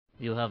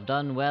You have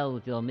done well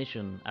with your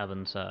mission,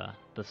 Avan sir.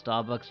 The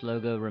Starbucks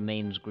logo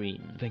remains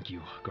green. Thank you,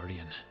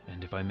 Guardian.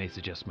 And if I may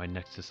suggest my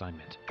next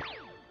assignment.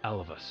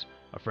 Alivus,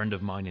 a friend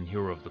of mine and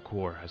hero of the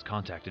Corps, has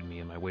contacted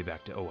me on my way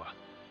back to Oa.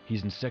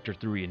 He's in Sector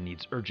 3 and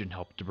needs urgent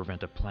help to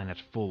prevent a planet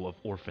full of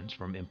orphans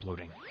from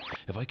imploding.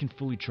 If I can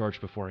fully charge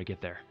before I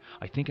get there,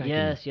 I think I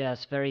can...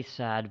 Yes, very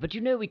sad. But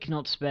you know we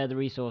cannot spare the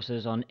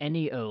resources on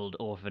any old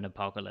orphan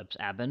apocalypse,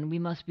 Aban. We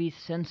must be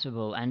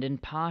sensible and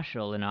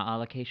impartial in our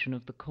allocation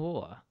of the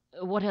Corps.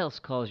 What else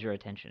calls your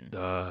attention?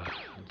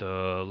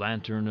 The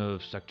Lantern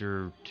of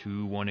Sector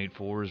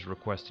 2184 is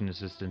requesting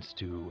assistance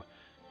to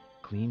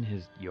clean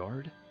his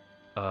yard?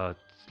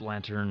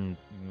 Lantern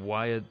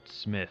Wyatt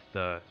Smith,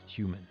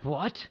 human.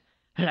 What?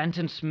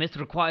 Lantern Smith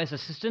requires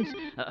assistance?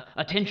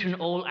 Attention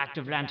all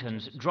active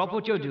lanterns. Drop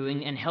what you're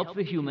doing and help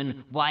the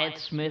human Wyatt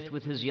Smith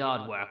with his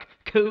yard work.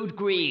 Code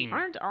green.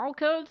 Aren't all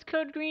codes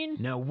code green?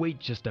 Now wait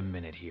just a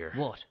minute here.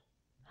 What?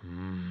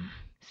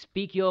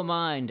 Speak your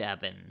mind,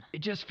 Aban.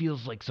 It just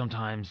feels like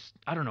sometimes,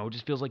 I don't know, it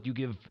just feels like you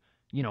give,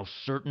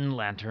 certain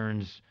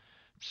lanterns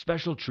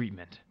special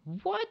treatment.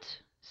 What?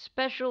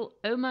 Special?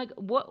 Oh my...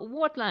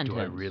 What lanterns?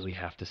 Do I really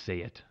have to say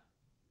it?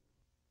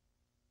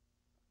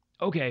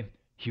 Okay,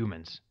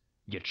 humans.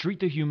 You treat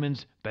the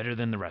humans better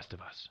than the rest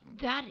of us.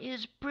 That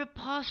is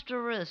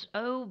preposterous.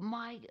 Oh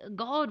my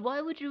god,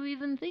 why would you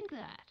even think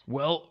that?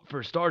 Well,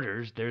 for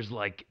starters, there's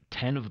like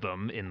 10 of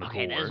them in the Corps.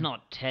 Okay, there's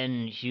not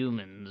 10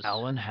 humans.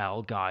 Alan,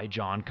 Hal, Guy,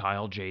 John,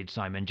 Kyle, Jade,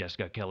 Simon,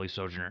 Jessica, Kelly,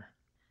 Sojourner.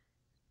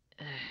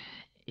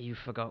 You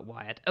forgot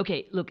Wyatt.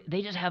 Okay, look,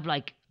 they just have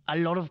like a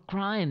lot of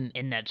crime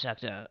in that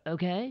sector,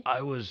 okay?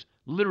 I was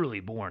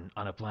literally born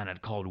on a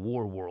planet called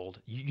War World.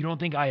 You don't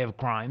think I have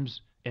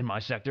crimes in my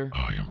sector?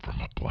 I am from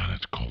a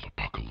planet called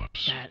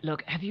Apocalypse.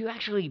 Look, have you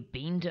actually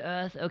been to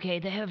Earth? Okay,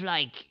 they have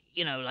like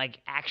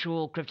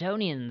actual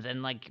Kryptonians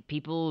and like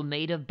people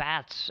made of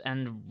bats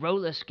and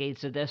roller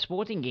skates at their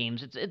sporting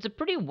games. It's a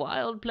pretty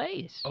wild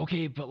place.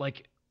 Okay, but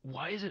like,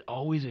 why is it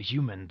always a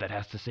human that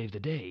has to save the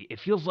day? It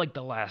feels like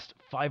the last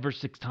 5 or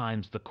 6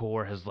 times the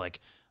Corps has like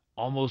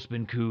almost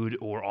been cooed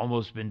or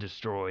almost been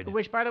destroyed.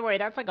 Which, by the way,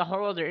 that's like a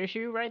whole other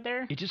issue right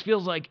there. It just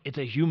feels like it's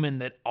a human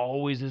that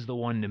always is the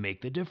one to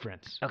make the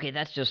difference. Okay,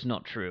 that's just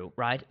not true,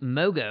 right?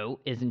 Mogo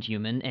isn't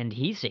human, and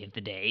he saved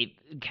the day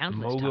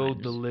countless times.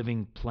 Mogo, the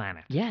living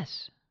planet.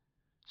 Yes.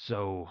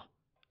 So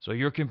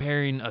you're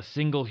comparing a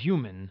single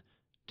human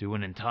to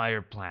an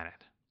entire planet.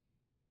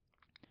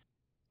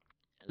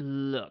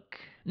 Look.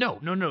 No.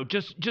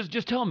 Just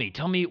tell me.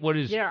 Tell me what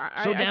is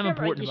so damn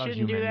important about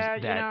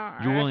humans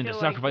that you're willing to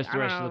sacrifice the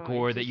rest of the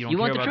Corps, that you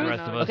don't care about the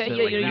rest of us, okay,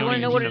 that you don't want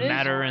to know even what seem it to is?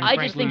 matter, and I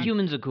frankly... just think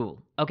humans are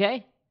cool,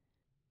 okay?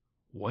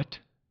 What?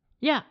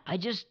 Yeah, I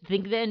just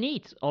think they're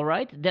neat,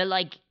 alright? They're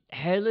like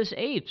hairless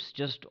apes,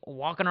 just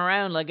walking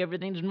around like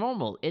everything's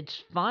normal.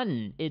 It's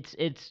fun. It's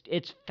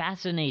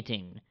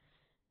fascinating.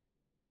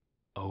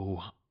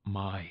 Oh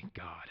my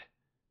god.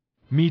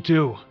 Me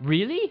too.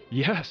 Really?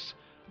 Yes.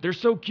 They're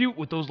so cute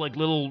with those like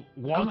little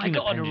walking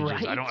appendages.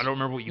 Right? I don't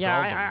remember what you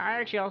call them. I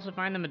actually also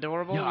find them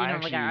adorable. Yeah,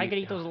 I could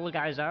eat those little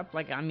guys up.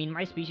 Like, I mean,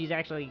 my species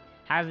actually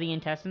has the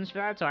intestines for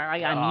that, so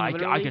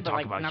I could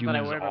talk about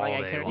humans all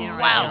day long.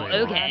 Wow,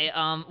 okay.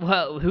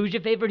 Well, who's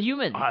your favorite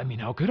human? I mean,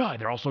 how could I?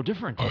 They're all so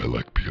different. I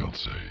like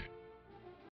Beyonce.